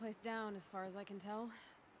shut this place down, as far as I can tell.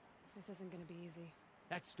 This isn't gonna be easy.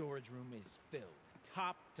 That storage room is filled,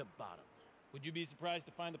 top to bottom. Would you be surprised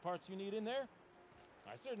to find the parts you need in there?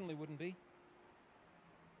 I certainly wouldn't be.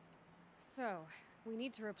 So, we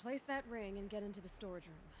need to replace that ring and get into the storage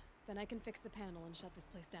room. Then I can fix the panel and shut this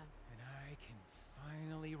place down. And I can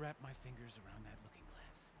finally wrap my fingers around that looking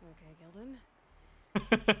glass. Okay,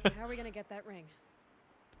 Gildan. How are we gonna get that ring?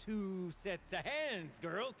 2 sets of hands,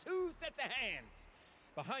 girl. 2 sets of hands.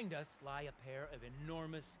 Behind us lie a pair of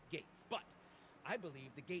enormous gates, but I believe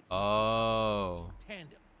the gates must be in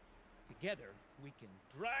tandem. Together, we can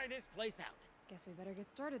dry this place out. Guess we better get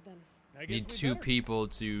started then. I guess Need we two better. people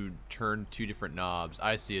to turn 2 different knobs.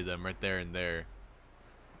 I see them right there and there.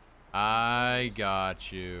 I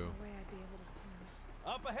got you. No way I'd be able to swim.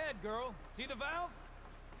 Up ahead, girl. See the valve?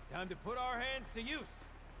 Time to put our hands to use.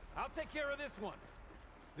 I'll take care of this one.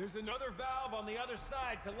 There's another valve on the other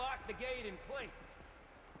side to lock the gate in place.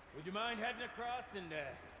 Would you mind heading across and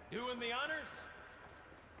doing the honors?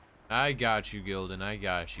 I got you, Gildan. I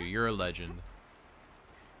got you. You're a legend.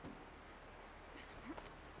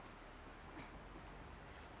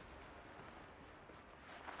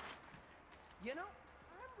 You know,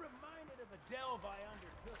 I'm reminded of a delve I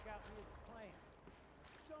undertook out his plan.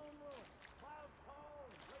 Stone ruins, clouds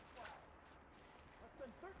tall and great wide. Less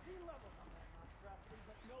than 13 levels on that monstrosity,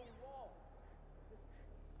 but no walls. Just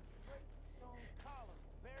straight stone columns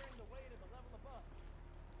bearing the weight of the level above.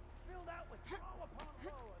 Filled out with row upon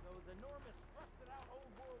row of those enormous rusted out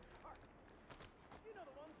old world carts. You know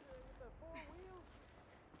the ones with the 4 wheels?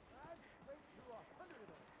 I've straight through 100 of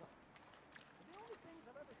those trucks. And the only things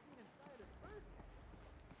I've ever seen inside are bird nests.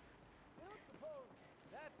 You don't suppose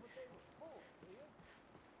that's what they were for, do you?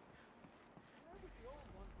 Where would the old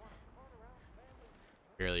ones want to cart around families?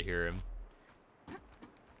 Barely hear him.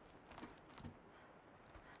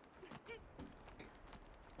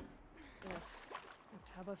 Ugh, a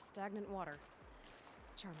tub of stagnant water.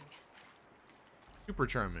 Charming. Super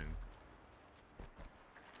charming.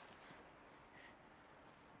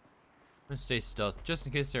 I'm gonna stay stealth just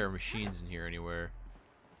in case there are machines in here anywhere.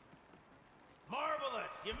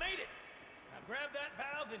 Marvelous! You made it! Now grab that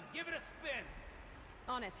valve and give it a spin.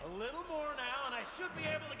 On it. A little more now, and I should be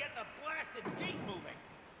able to get the blasted gate moving.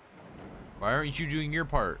 Why aren't you doing your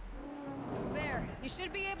part? There. You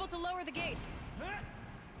should be able to lower the gate. Huh?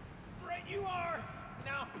 Right you are!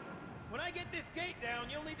 Now, when I get this gate down,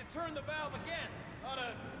 you'll need to turn the valve again. Ought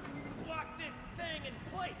to lock this thing in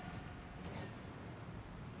place.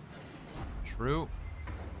 True.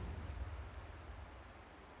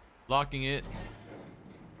 Locking it.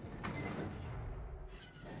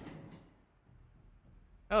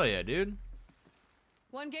 Hell yeah, dude.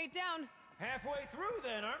 One gate down. Halfway through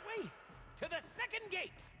then, aren't we? To the second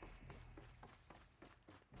gate!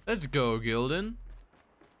 Let's go, Gildan.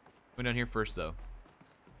 Going down here first, though.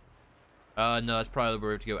 No, that's probably where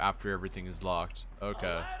we have to go after everything is locked. Okay.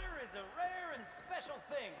 A ladder is a rare and special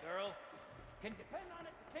thing, girl. Can depend on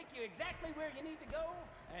it to take you exactly where you need to go,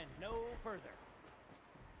 and no further.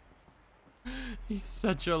 He's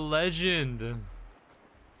such a legend.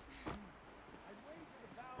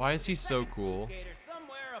 Why is he so cool?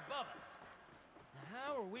 Somewhere above us.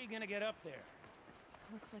 How are we gonna get up there?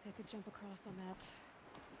 Looks like I could jump across on that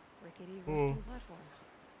rickety Oh. rusting platform.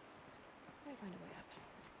 Might find a way up.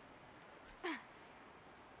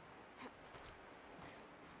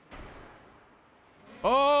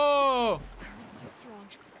 Oh! Current's too strong.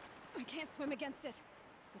 I can't swim against it.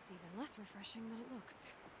 It's even less refreshing than it looks.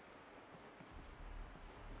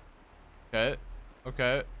 Okay.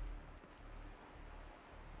 Okay.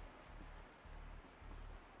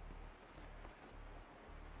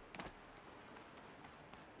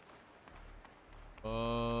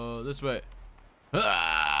 This way.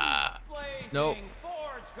 Ah! Nope. Blazing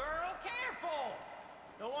forge, girl, careful!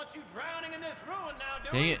 Don't want you drowning in this ruin now,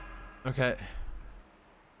 do Dang we? it. Okay.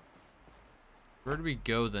 Where do we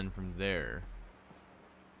go then from there?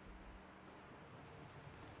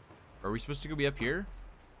 Are we supposed to go be up here?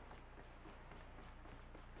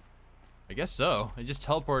 I guess so. It just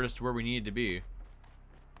teleported us to where we needed to be.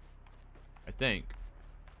 I think.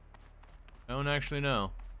 I don't actually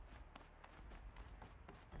know.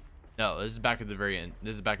 No, this is back at the very end.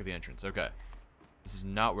 This is back at the entrance. Okay. This is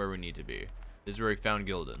not where we need to be. This is where we found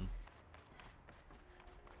Gildan.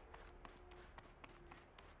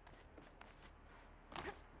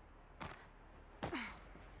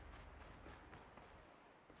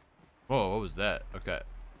 Whoa, what was that? Okay.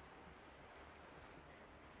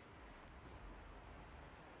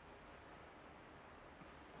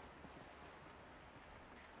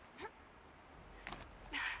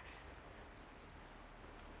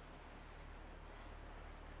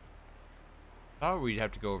 Thought we'd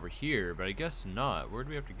have to go over here, but I guess not. Where do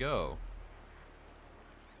we have to go?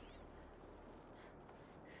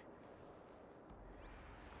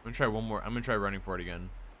 I'm gonna try one more. I'm gonna try running for it again.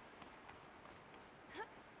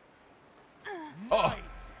 Oh! Nice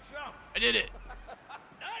jump! I did it!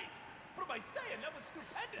 Nice! What am I saying? That was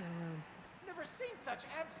stupendous! Never seen such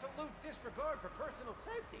absolute disregard for personal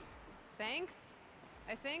safety. Thanks,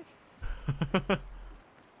 I think.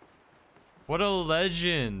 What a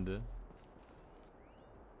legend!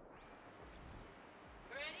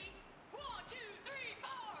 Ready? 1, 2, 3, 4!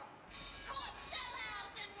 Caught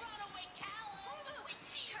sellouts and runaway cowards! We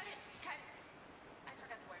see you! Cut it! I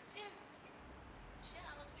forgot the words.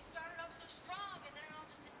 Shells, we started off so strong and then it all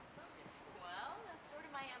just didn't focus. Well, that's sort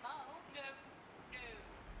of my MO. No.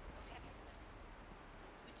 Okay, stop.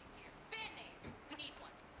 Switching gears. Band name. We need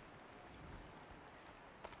one.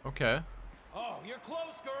 Okay. Oh, you're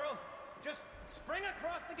close, girl. Just spring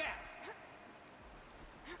across the gap.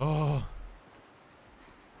 Oh.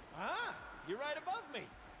 Ah, you're right above me.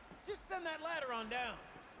 Just send that ladder on down.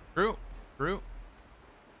 True. True.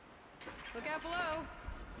 Look out below.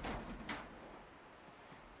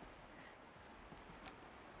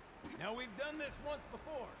 Now Now, we've done this once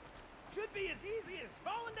before. Should be as easy as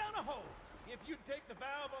falling down a hole. If you take the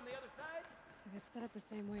valve on the other side. If it's set up the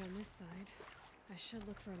same way on this side, I should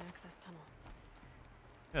look for an access tunnel.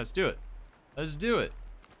 Yeah, let's do it. Let's do it.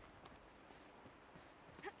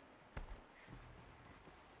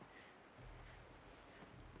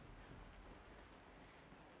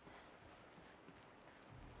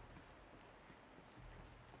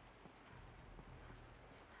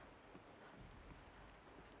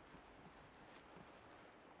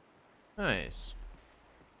 Nice.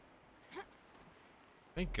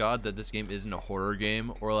 Thank God that this game isn't a horror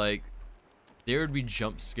game, or like there would be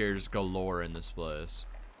jump scares galore in this place.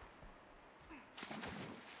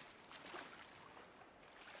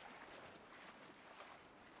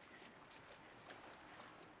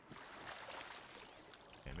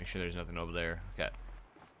 Okay, make sure there's nothing over there. Okay.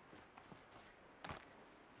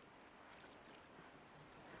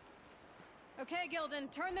 Okay,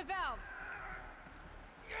 Gildan, turn the valve.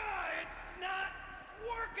 It's not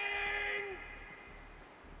working!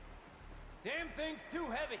 Damn thing's too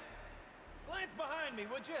heavy. Glance behind me,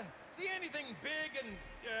 would you? See anything big and,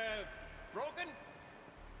 broken?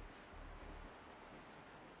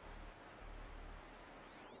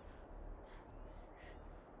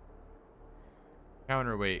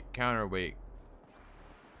 Counterweight, counterweight.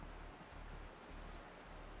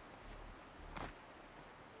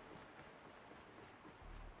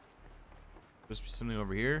 Supposed to be something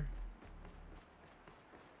over here.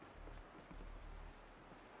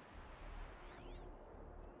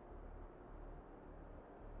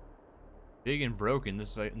 Big and broken.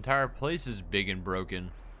 This like, entire place is big and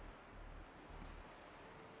broken.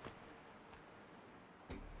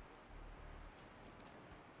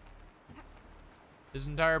 This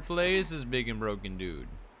entire place is big and broken, dude.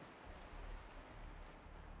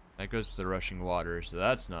 That goes to the rushing water, so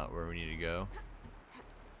that's not where we need to go.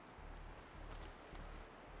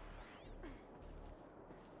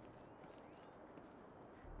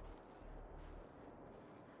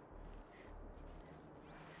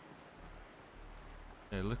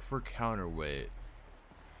 Okay, look for counterweight.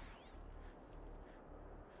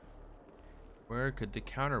 Where could the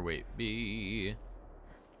counterweight be?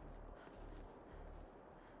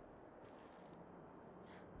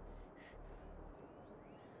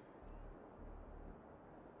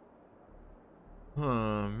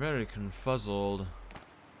 I'm very confuzzled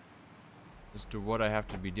as to what I have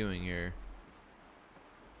to be doing here.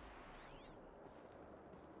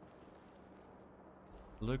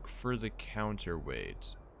 Look for the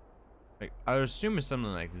counterweight. Like, I would assume it's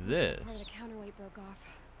something like this. Part of the counterweight broke off.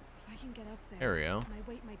 If I can get up there, There we go. my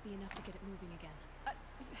weight might be enough to get it moving again.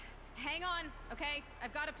 Hang on, okay?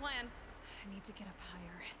 I've got a plan. I need to get up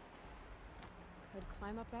higher. Could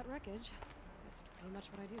climb up that wreckage. That's pretty much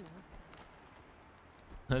what I do now.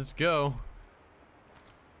 Let's go.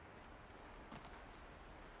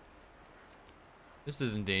 This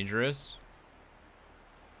isn't dangerous.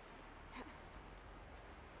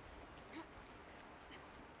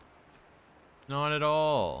 Not at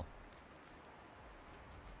all.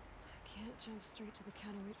 I can't jump straight to the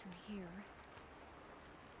counterweight from here,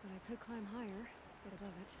 but I could climb higher, get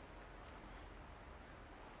above it.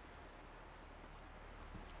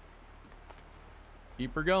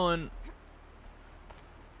 Keep her going.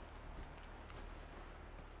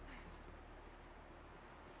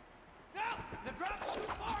 No! The drop's too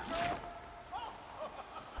far,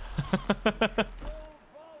 girl!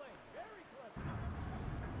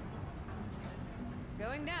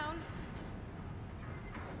 Going down.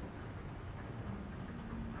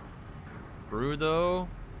 Through though.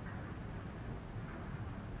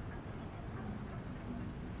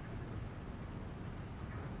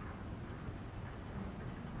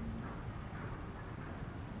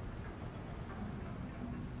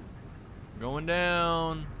 Going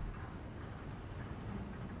down.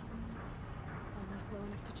 Almost low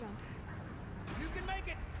enough to jump. You can make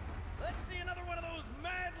it! Let's see another one of those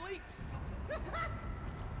mad leaps!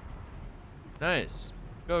 Nice.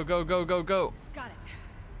 Go, go, go, go, go. Got it.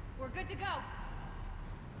 We're good to go.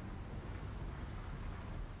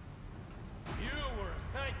 You were a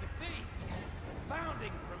sight to see.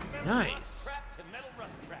 Bounding from metal Nice. rust trap to metal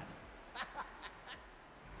rust trap.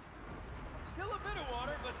 Still a bit of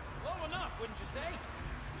water, but low enough, wouldn't you say?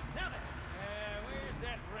 Now then, where's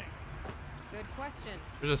that ring? Good question.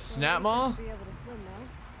 There's a snap maw? Should be able to swim now.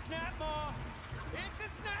 Snap maw! It's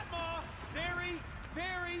a snap maw! Very,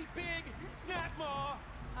 very big snap maw!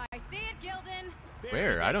 I see it, Gildan.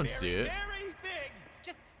 Where? I don't see it. Very big!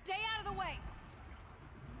 Just stay out of the way.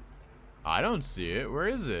 I don't see it. Where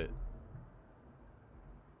is it?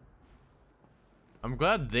 I'm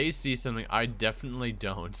glad they see something I definitely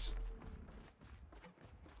don't.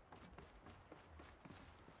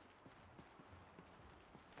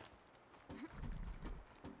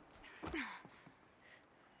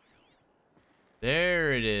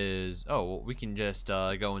 There it is. Oh, well, we can just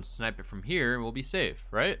go and snipe it from here and we'll be safe,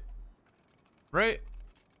 right? Right?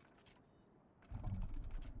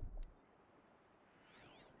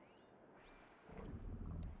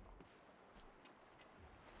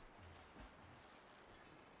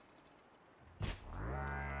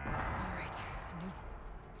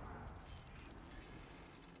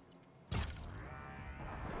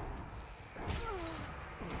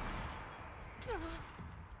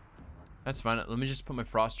 That's fine. Let me just put my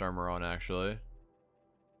frost armor on, actually.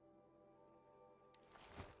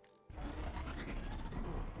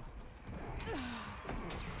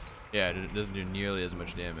 Yeah, it doesn't do nearly as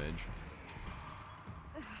much damage.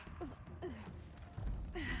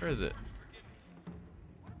 Where is it?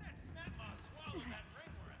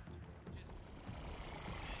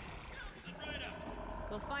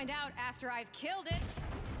 We'll find out after I've killed it.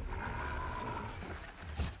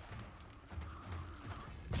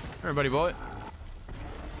 Everybody, boy.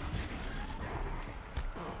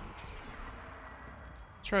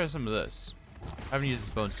 Let's try some of this. I haven't used this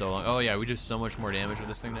bow in so long. Oh yeah, we do so much more damage with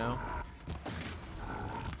this thing now.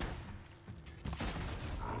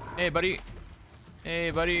 Hey, buddy.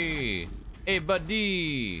 Hey, buddy. Hey,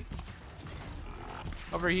 buddy.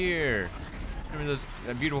 Over here. Give me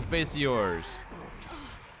that beautiful face of yours.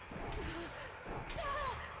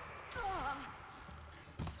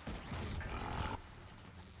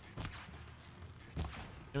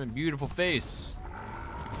 Give me a beautiful face.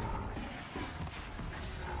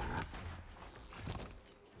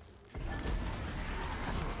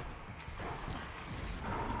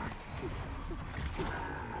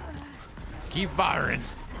 Keep firing.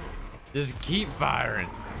 Just keep firing.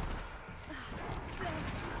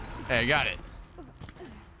 Hey, I got it.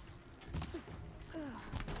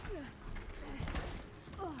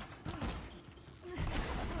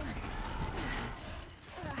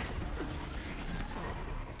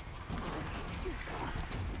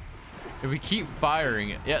 If we keep firing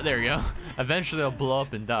it, yeah, there you go. Eventually, they'll blow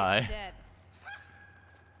up and die. Dead.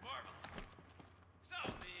 So,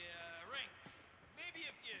 the ring. Maybe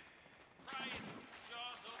if you pry its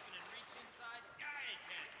jaws open and reach inside, guy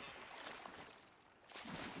can't move.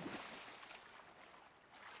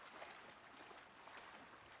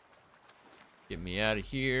 Get me out of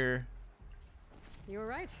here. You were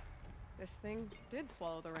right. This thing did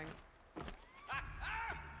swallow the ring.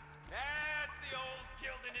 That's the old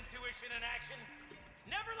Gildan intuition in action. It's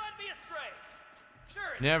never led me astray.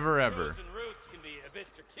 Sure, its Never ever. chosen routes can be a bit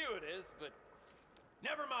circuitous, but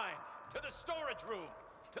never mind. To the storage room.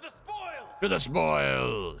 To the spoils. To the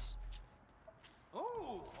spoils.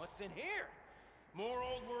 Ooh, what's in here? More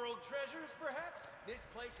old world treasures, perhaps? This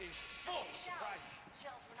place is full of surprises.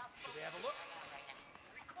 Shells, we're not Should we have a look? right now.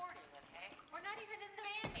 We're recording, okay? We're not even in the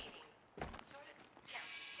band meeting. Sort of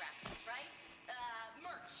counts as practice, right?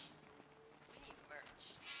 Merch. We need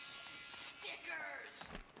merch. Stickers!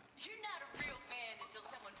 You're not a real band until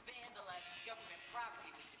someone vandalizes government property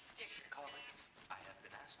with your sticker. Colleagues, I have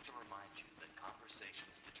been asked to remind you that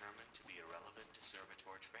conversations determined to be irrelevant to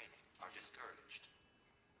servitor training are discouraged.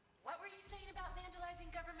 What were you saying about vandalizing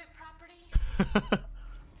government property?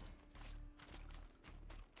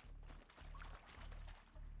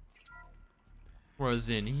 Was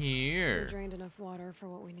in here. We drained enough water for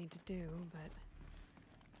what we need to do, but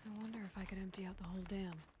I wonder if I could empty out the whole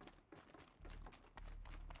dam.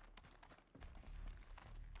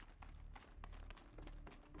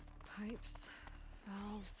 Pipes,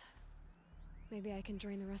 valves. Maybe I can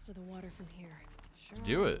drain the rest of the water from here. Sure,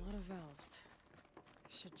 Do it. A lot of valves.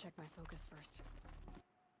 Should check my focus first.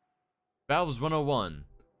 Valves 101.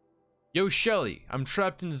 Yo, Shelly, I'm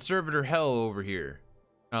trapped in servitor hell over here.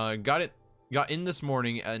 Got in this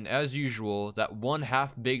morning, and as usual, that one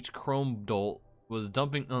half-baked chrome dolt was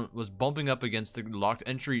bumping up against the locked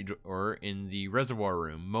entry door in the reservoir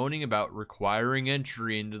room, moaning about requiring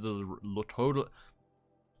entry into the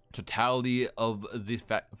totality of the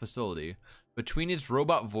facility. Between its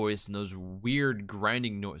robot voice and those weird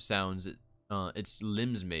grinding sounds its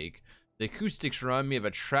limbs make, the acoustics remind me of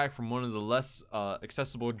a track from one of the less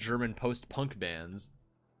accessible German post-punk bands.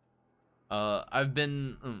 I've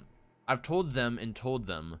told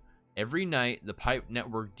them, every night the pipe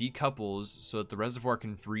network decouples so that the reservoir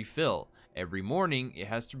can refill. Every morning it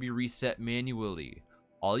has to be reset manually.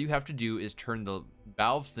 All you have to do is turn the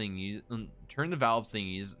valve thingies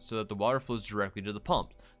so that the water flows directly to the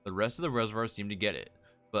pump. The rest of the reservoirs seem to get it,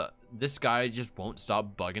 but this guy just won't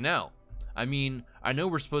stop bugging out. I mean, I know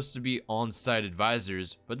we're supposed to be on-site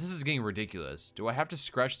advisors, but this is getting ridiculous. Do I have to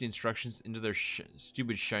scratch the instructions into their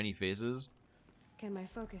stupid shiny faces? Can my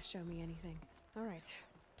focus show me anything? Alright,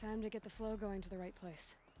 time to get the flow going to the right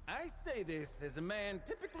place. I say this as a man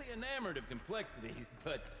typically enamored of complexities,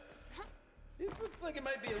 but this looks like it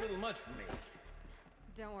might be a little much for me.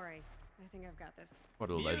 Don't worry. I think I've got this. What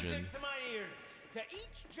a legend. Music to my ears. To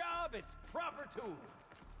each job, its proper tool.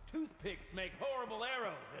 Toothpicks make horrible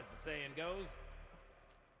arrows, as the saying goes.